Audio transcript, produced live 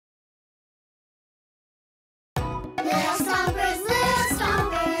Little Stompers, little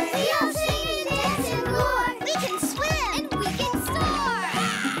Stompers. We all sing and dance and roar. We can swim and we can soar.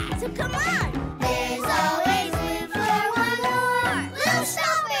 So come on. There's always room for one more. Little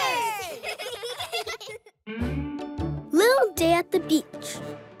Stompers! Little day at the beach.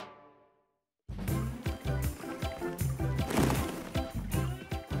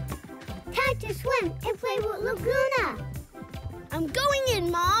 Time to swim and play with Laguna. I'm going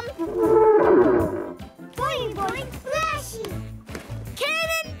in, Mom. Boing, boing, flashy.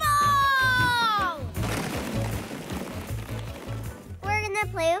 Cannonball! We're gonna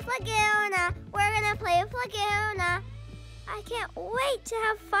play with Laguna. We're gonna play with Laguna. I can't wait to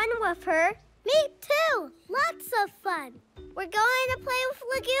have fun with her. Me too. Lots of fun. We're going to play with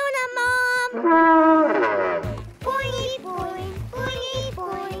Laguna, Mom. Boing, boing, boing,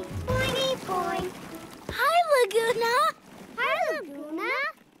 boing, boing, boing. Hi, Laguna. Hi, Laguna.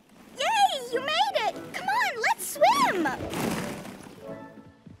 Yay, you made it. Come on, let's swim.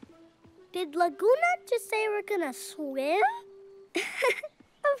 Did Laguna just say we're gonna swim?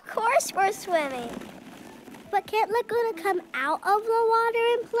 Of course we're swimming. But can't Laguna come out of the water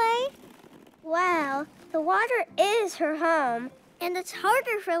and play? Well, the water is her home, and it's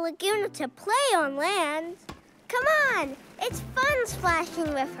harder for Laguna to play on land. Come on, it's fun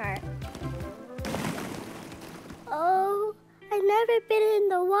splashing with her. Oh, I've never been in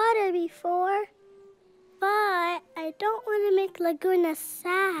the water before. But I don't want to make Laguna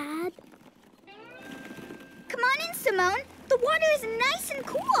sad. Come on in, Simone. The water is nice and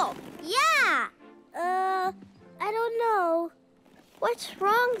cool. Yeah. I don't know. What's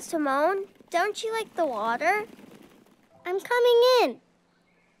wrong, Simone? Don't you like the water? I'm coming in.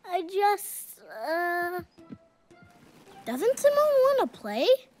 I just, Doesn't Simone want to play?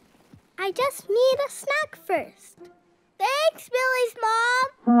 I just need a snack first. Thanks, Billy's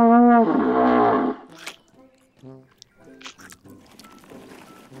mom.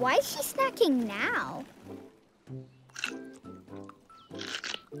 Why is she snacking now?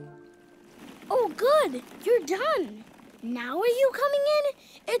 Oh, good. You're done. Now are you coming in?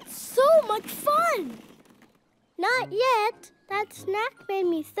 It's so much fun. Not yet. That snack made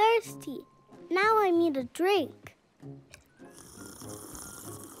me thirsty. Now I need a drink.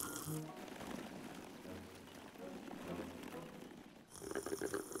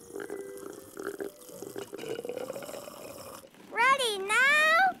 Ready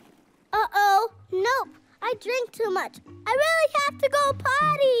now? Uh-oh. Nope. I drank too much. I really have to go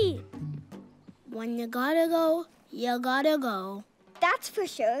potty. When you gotta go, you gotta go. That's for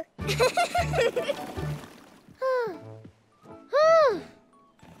sure.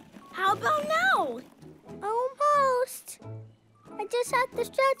 How about now? Almost. I just have to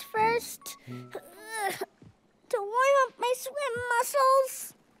stretch first to warm up my swim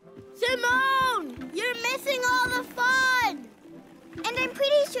muscles. Simone, you're missing all the fun. And I'm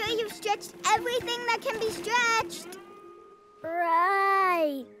pretty sure you've stretched everything that can be stretched.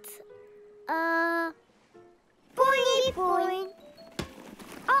 Right. Boing, boing.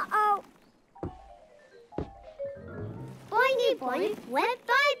 Uh-oh. Boing, boing, went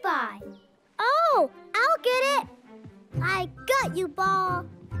bye-bye. Oh, I'll get it. I got you, ball.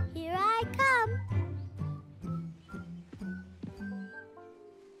 Here I come.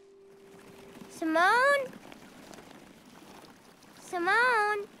 Simone?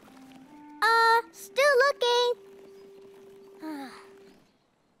 Simone? Still looking.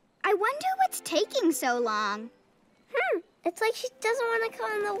 I wonder what's taking so long. It's like she doesn't want to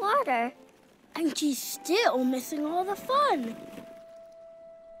come in the water. And she's still missing all the fun.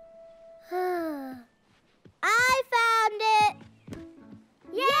 I found it.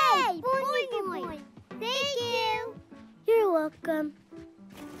 Yay! Boing, boing. Thank you. You're welcome.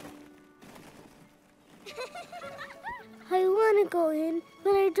 I want to go in,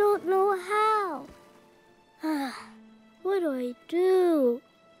 but I don't know how. What do I do?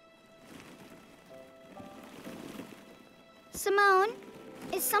 Simone,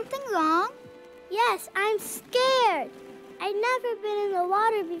 is something wrong? Yes, I'm scared. I've never been in the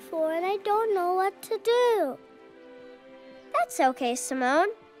water before, and I don't know what to do. That's okay,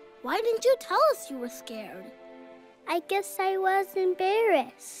 Simone. Why didn't you tell us you were scared? I guess I was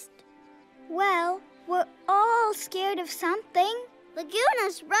embarrassed. Well, we're all scared of something.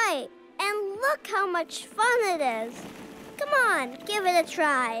 Laguna's right. And look how much fun it is. Come on, give it a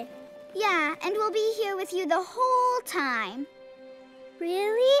try. Yeah, and we'll be here with you the whole time.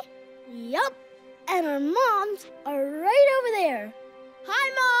 Really? Yup. And our moms are right over there.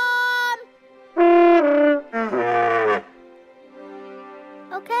 Hi, Mom!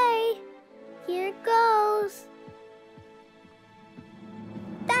 Okay, here goes.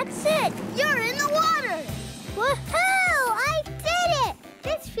 That's it! You're in the water! Woohoo!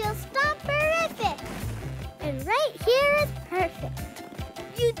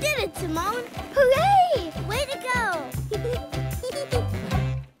 You did it, Simone! Hooray! Way to go!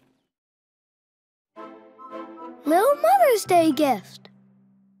 Little Mother's Day gift.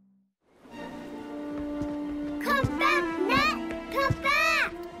 Come back, Nat! Come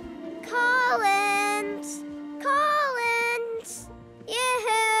back! Collins! Collins!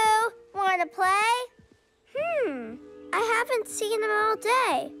 Yoo-hoo! Want to play? I haven't seen him all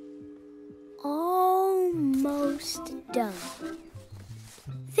day. Almost done.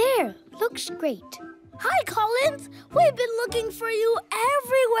 There, looks great. Hi, Collins! We've been looking for you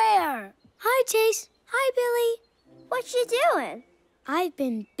everywhere! Hi, Chase. Hi, Billy. What you doing? I've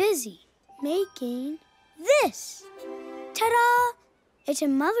been busy making this. Ta-da! It's a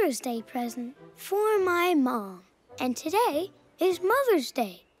Mother's Day present for my mom. And today is Mother's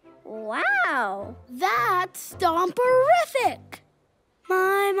Day. Wow! That's Stomperific!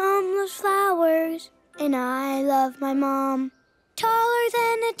 My mom loves flowers, and I love my mom. Taller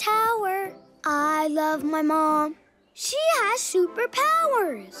than a tower, I love my mom. She has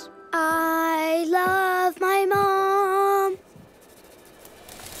superpowers. I love my mom.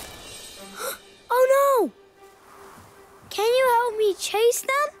 Oh no! Can you help me chase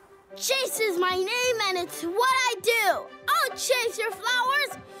them? Chase is my name and it's what I do. I'll chase your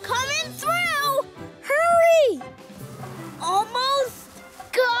flowers coming through. Hurry! Almost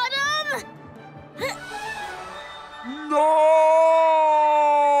got him. No!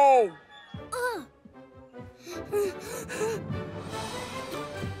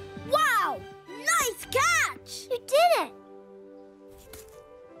 Wow! Nice catch! You did it!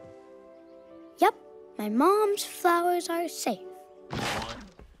 Yep, my mom's flowers are safe.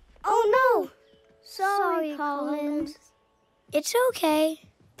 Oh no! Sorry, Collins. It's okay.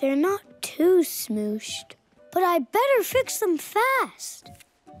 They're not too smooshed. But I better fix them fast.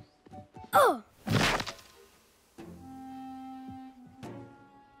 Oh!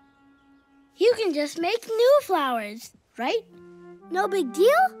 You can just make new flowers, right? No big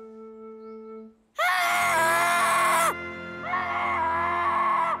deal? Ah!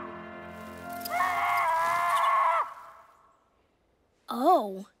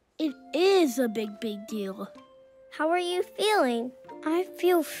 Oh, it is a big deal. How are you feeling? I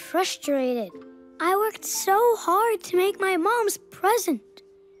feel frustrated. I worked so hard to make my mom's present.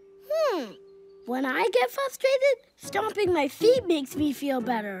 When I get frustrated, stomping my feet makes me feel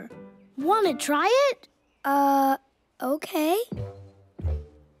better. Want to try it? Okay.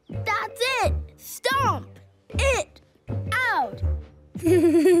 That's it! Stomp it out!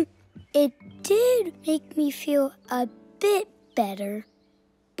 It did make me feel a bit better.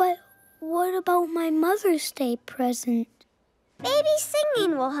 But what about my Mother's Day present? Maybe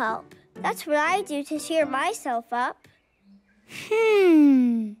singing will help. That's what I do to cheer myself up.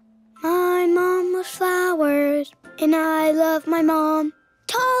 My mom loves flowers, and I love my mom.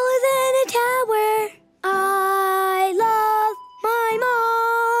 Taller than a tower, I love my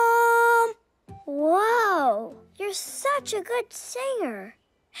mom. Whoa, you're such a good singer.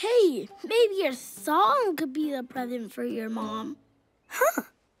 Hey, maybe your song could be the present for your mom. Huh.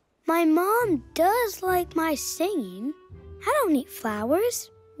 My mom does like my singing. I don't need flowers.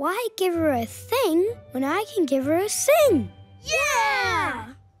 Why give her a thing when I can give her a sing?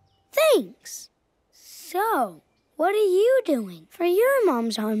 Yeah! Thanks. So, what are you doing for your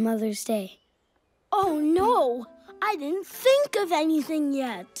moms on Mother's Day? Oh, no. I didn't think of anything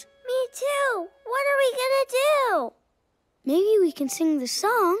yet. Me too. What are we gonna do? Maybe we can sing the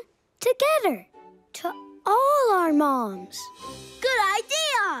song together to all our moms. Good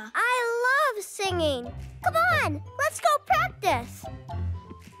idea! I love singing. Come on, let's go practice.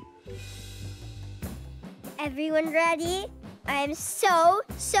 Everyone ready? I'm so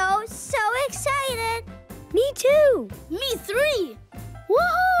excited. Me too. Me three.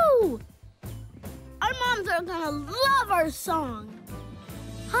 Woohoo! Our moms are gonna love our song.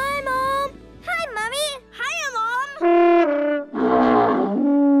 Hi, Mom. Hi, Mommy. Hiya,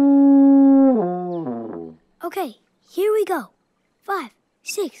 Mom. Okay, here we go. 5,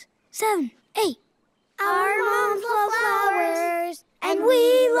 6, 7, 8. Our moms love flowers, and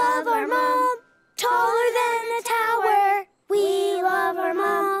we love our mom. Taller than a tower, we love our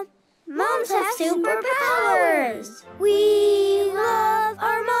mom. Moms have superpowers. We love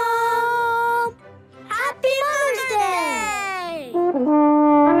our mom. Happy Mother's Day!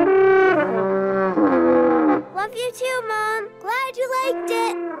 Love you too, Mom. Glad you liked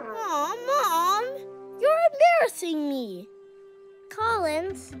it. Aw, Mom, you're embarrassing me.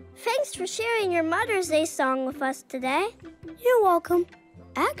 Collins, thanks for sharing your Mother's Day song with us today. You're welcome.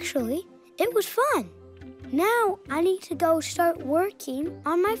 Actually, it was fun. Now I need to go start working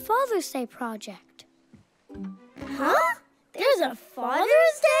on my Father's Day project. Huh? There's a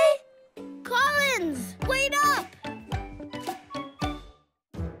Father's Day? Collins, wait up!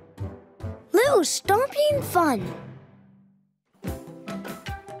 Little stomping fun.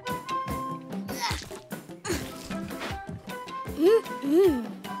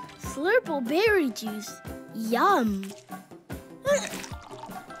 Slurple berry juice. Yum.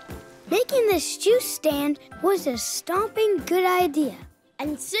 Making this juice stand was a stomping good idea.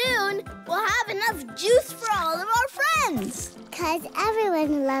 And soon, we'll have enough juice for all of our friends. 'Cause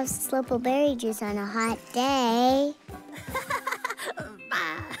everyone loves slurple berry juice on a hot day.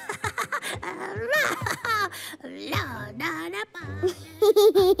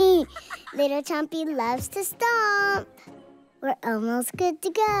 Little Chompy loves to stomp. We're almost good to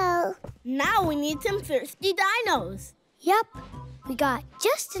go. Now we need some thirsty dinos. Yep, we got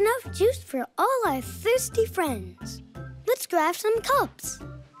just enough juice for all our thirsty friends. Let's grab some cups.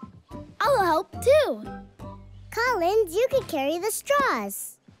 I'll help too. Collins, you could carry the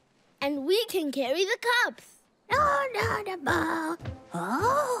straws. And we can carry the cups.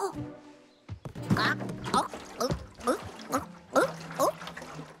 Oh.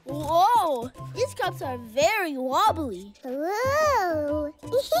 Whoa, these cups are very wobbly. Whoa!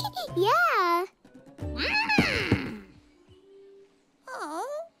 Yeah.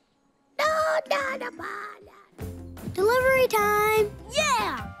 Delivery time.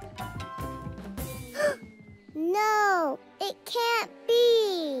 Yeah! No, it can't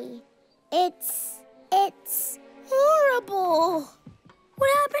be. It's Horrible. What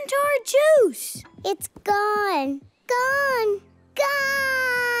happened to our juice? It's gone. Gone.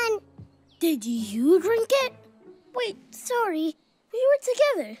 Gone. Did you drink it? Wait, sorry. We were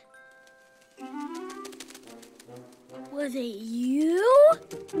together. Was it you?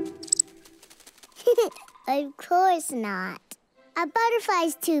 Of course not. A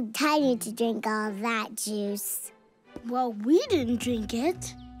butterfly's too tiny to drink all of that juice. Well, we didn't drink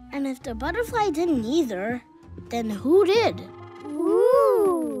it. And if the butterfly didn't either, then who did?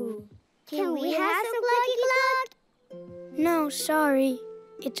 Ooh. Can we have some Gluggy Glug? No, sorry.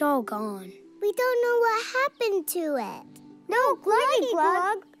 It's all gone. We don't know what happened to it. No Gluggy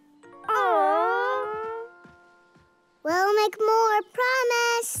Glug. Aww. We'll make more,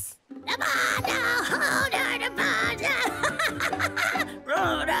 promise.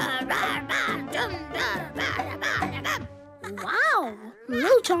 Wow,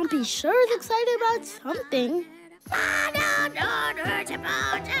 Little Chompy sure is excited about something.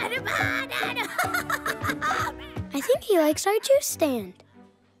 I think he likes our juice stand.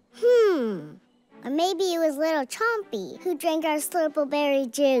 Or maybe it was Little Chompy who drank our slurple berry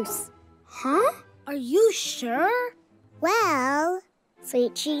juice. Huh? Are you sure? Well,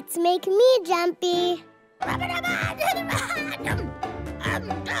 sweet treats make me jumpy.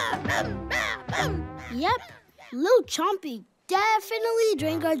 Yep, Little Chompy definitely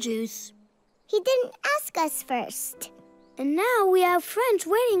drank our juice. He didn't ask us first. And now we have friends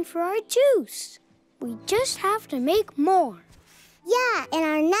waiting for our juice. We just have to make more. Yeah, and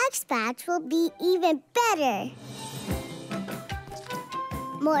our next batch will be even better.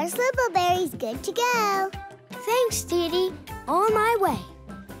 More slurple berries good to go. Thanks, Dee. On my way.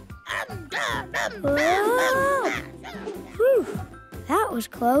 Whoa. Whew, that was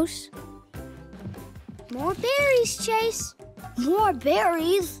close. More berries, Chase. More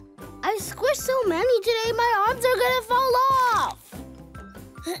berries? I squished so many today, my arms are gonna fall off.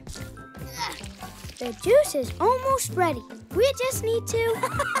 The juice is almost ready. We just need to...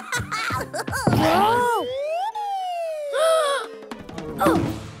 Whoa! Oh!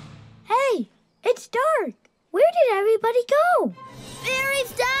 Hey, it's dark. Where did everybody go?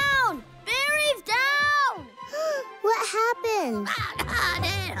 Berries down! Berries down! What happened?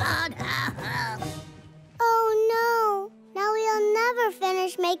 Oh no! Now we'll never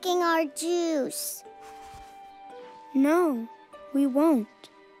finish making our juice. No, we won't.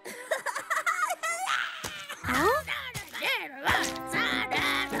 Huh?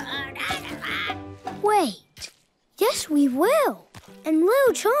 Wait. Yes, we will. And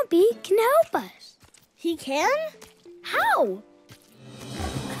Little Chompy can help us. He can? How?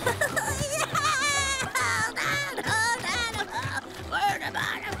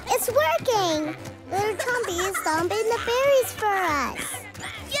 It's working! Little Chompy is stomping the berries for us.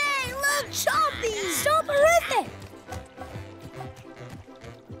 Yay, Little Chompy! Stomperific!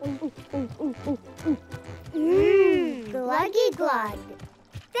 Gluggy Glug.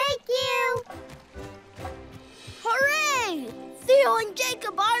 Thank you! Hooray! Theo and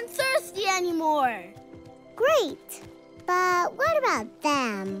Jacob aren't thirsty anymore. Great. But what about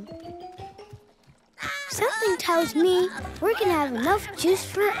them? Something tells me we're gonna have enough juice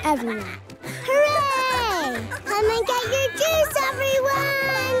for everyone. Hooray! Come and get your juice,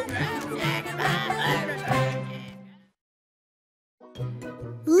 everyone!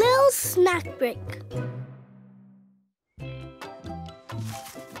 Little snack break.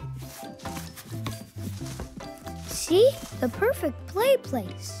 See? The perfect play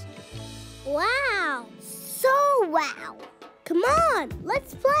place. Wow! So wow! Come on,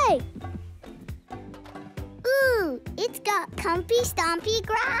 let's play. Ooh, it's got comfy, stompy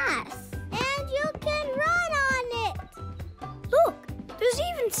grass. And you can run on it. Look, there's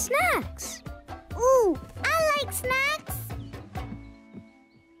even snacks. Ooh, I like snacks.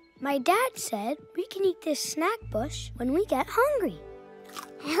 My dad said we can eat this snack bush when we get hungry.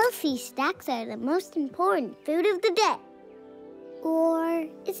 Healthy snacks are the most important food of the day. Or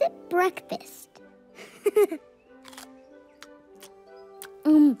is it breakfast? The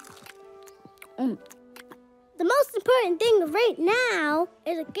most important thing right now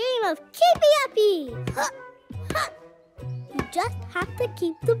is a game of keepy uppy. You just have to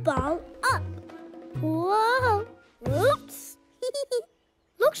keep the ball up. Whoa! Oops!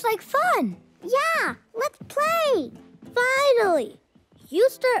 Looks like fun. Yeah, let's play. Finally. You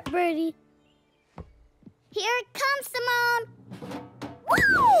start, Birdie. Here it comes, Simone.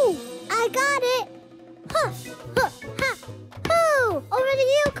 Woo! I got it. Huh, huh, ha, hoo! Over to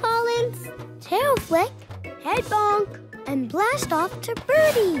you, Collins. Tail flick, head bonk, and blast off to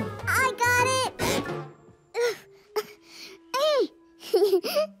Birdie. I got it.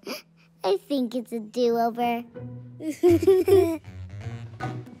 I think it's a do-over.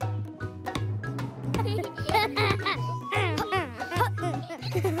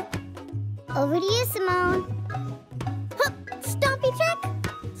 Over to you, Simone. Hup, stompy trick,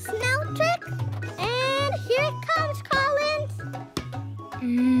 snout trick, and here it comes, Collins.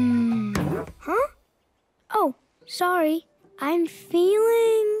 Huh? Oh, sorry. I'm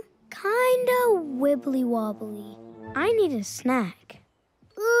feeling kinda wibbly-wobbly. I need a snack.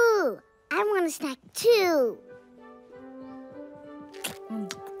 Ooh, I want a snack too.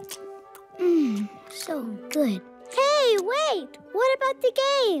 So good. Hey, wait! What about the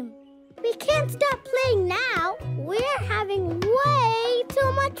game? We can't stop playing now. We're having way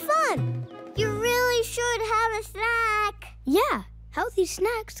too much fun. You really should have a snack. Yeah, healthy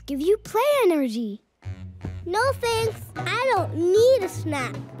snacks give you play energy. No thanks. I don't need a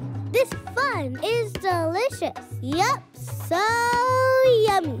snack. This fun is delicious. Yup, so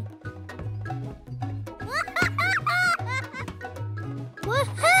yummy.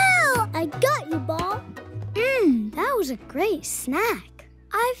 Woohoo! I got you, Ball. That was a great snack.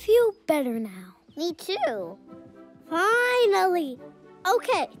 I feel better now. Me too. Finally.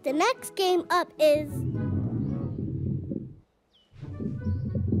 Okay, the next game up is...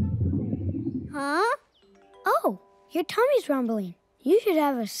 Huh? Oh, your tummy's rumbling. You should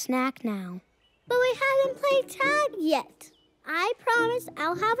have a snack now. But we haven't played tag yet. I promise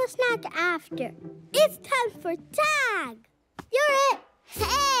I'll have a snack after. It's time for tag. You're it.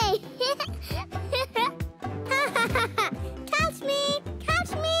 Hey! Catch me!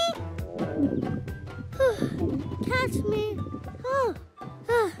 Catch me! Catch me!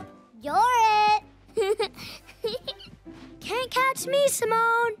 You're it. Can't catch me,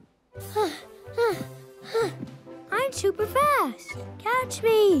 Simone. I'm super fast. Catch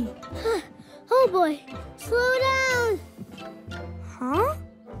me. Oh boy, slow down. Huh?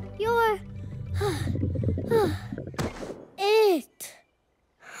 You're it.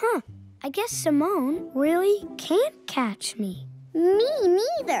 Huh. I guess Simone really can't catch me. Me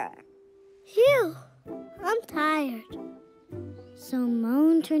neither. Phew, I'm tired.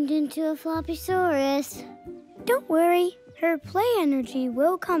 Simone turned into a floppysaurus. Don't worry. Her play energy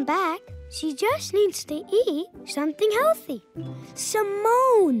will come back. She just needs to eat something healthy.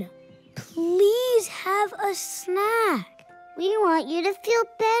 Simone, please have a snack. We want you to feel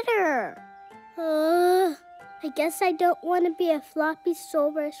better. I guess I don't want to be a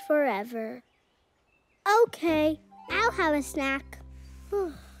floppysaurus forever. Okay, I'll have a snack.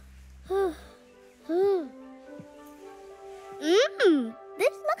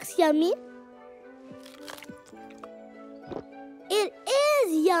 This looks yummy. It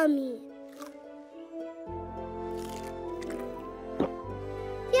is yummy.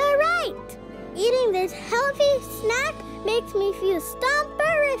 You're right. Eating this healthy snack makes me feel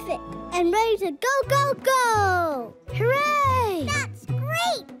stomperific and ready to go, go, go. Hooray! That's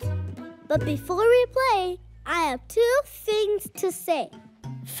great. But before we play, I have two things to say.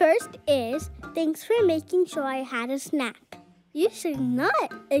 First is, thanks for making sure I had a snack. You should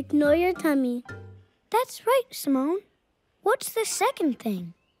not ignore your tummy. That's right, Simone. What's the second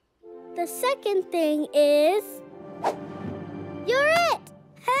thing? The second thing is... You're it!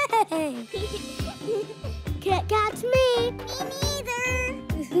 Hey! Can't catch me. Me neither.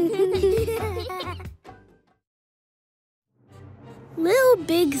 Little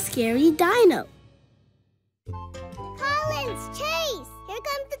Big Scary Dino. Collins, Chase, here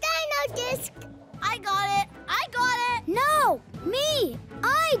comes the dino disc. I got it. No, me.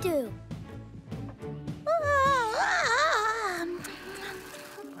 I do.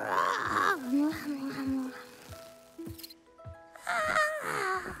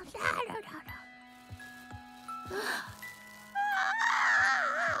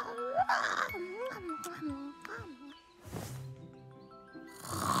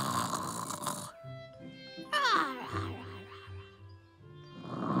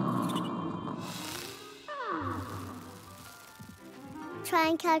 Try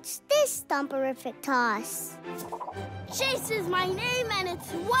and catch this stomperific toss. Chase is my name and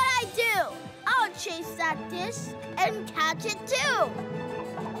it's what I do. I'll chase that disc and catch it too.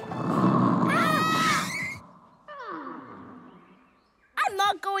 I'm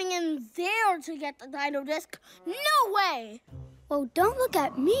not going in there to get the dino disc. No way. Well, don't look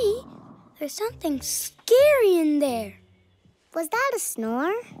at me. There's something scary in there. Was that a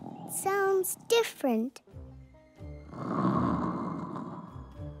snore? Sounds different.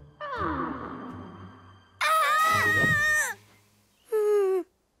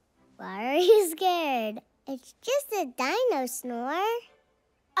 Why are you scared? It's just a dino snore.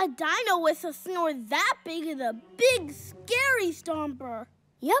 A dino with a snore that big is a big, scary stomper.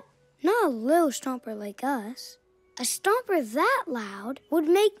 Yep, not a little stomper like us. A stomper that loud would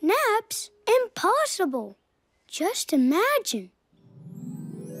make naps impossible. Just imagine.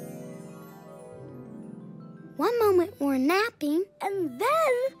 One moment we're napping, And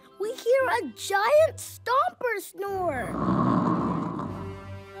then we hear a giant stomper snore.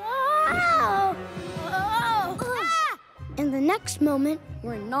 Oh! Oh! Ah! and the next moment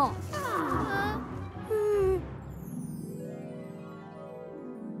we're not.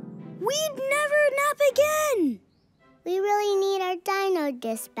 We'd never nap again. We really need our dino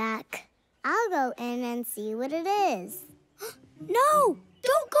disc back. I'll go in and see what it is. No,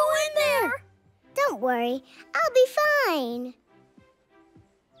 don't go in there. Don't worry, I'll be fine.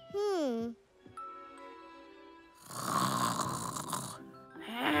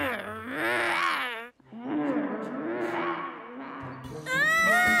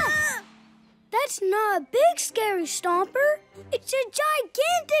 That's not a big scary stomper. It's a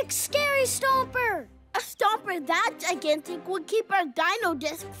gigantic scary stomper. A stomper that gigantic would keep our dino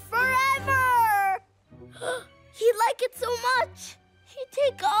disc forever! He'd like it so much. He'd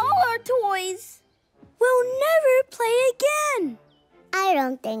take all our toys. We'll never play again. I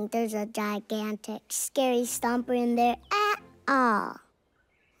don't think there's a gigantic scary stomper in there at all.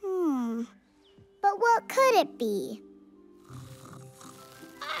 But what could it be?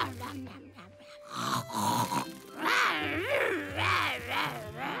 Ah!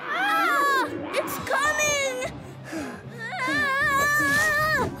 It's coming!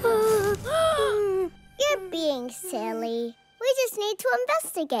 You're being silly. We just need to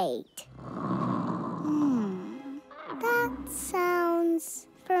investigate. That sounds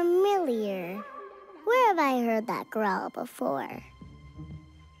familiar. Where have I heard that growl before?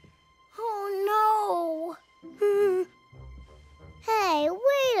 Oh, no. Hey,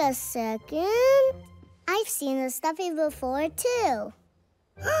 wait a second. I've seen the stuffy before, too.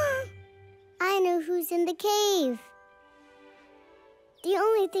 I know who's in the cave. The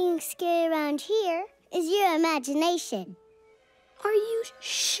only thing scary around here is your imagination. Are you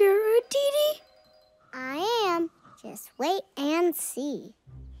sure, Dee Dee? I am. Just wait and see.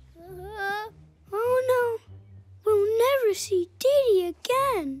 Oh, no. We'll never see Dee Dee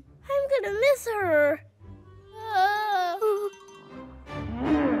again. I'm gonna miss her. Ah!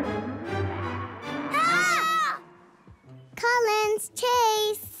 Collins,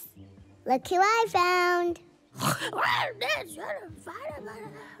 Chase. Look who I found.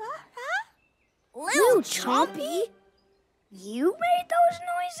 Little Chompy? You made those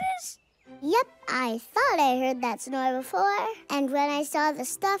noises? Yep, I thought I heard that snore before. And when I saw the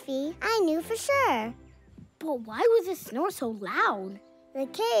stuffy, I knew for sure. But why was it snore so loud? The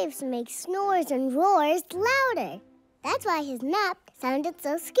caves make snores and roars louder. That's why his nap sounded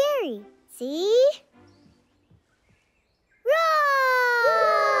so scary. See? Roar!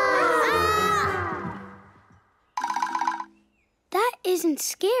 That isn't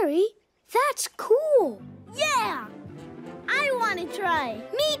scary. That's cool. Yeah! I want to try.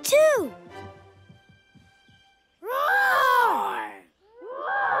 Me too. Roar!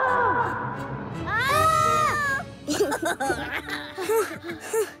 Ah!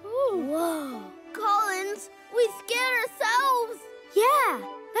 Whoa. Collins, we scared ourselves. Yeah,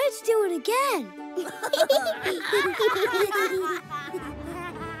 let's do it again.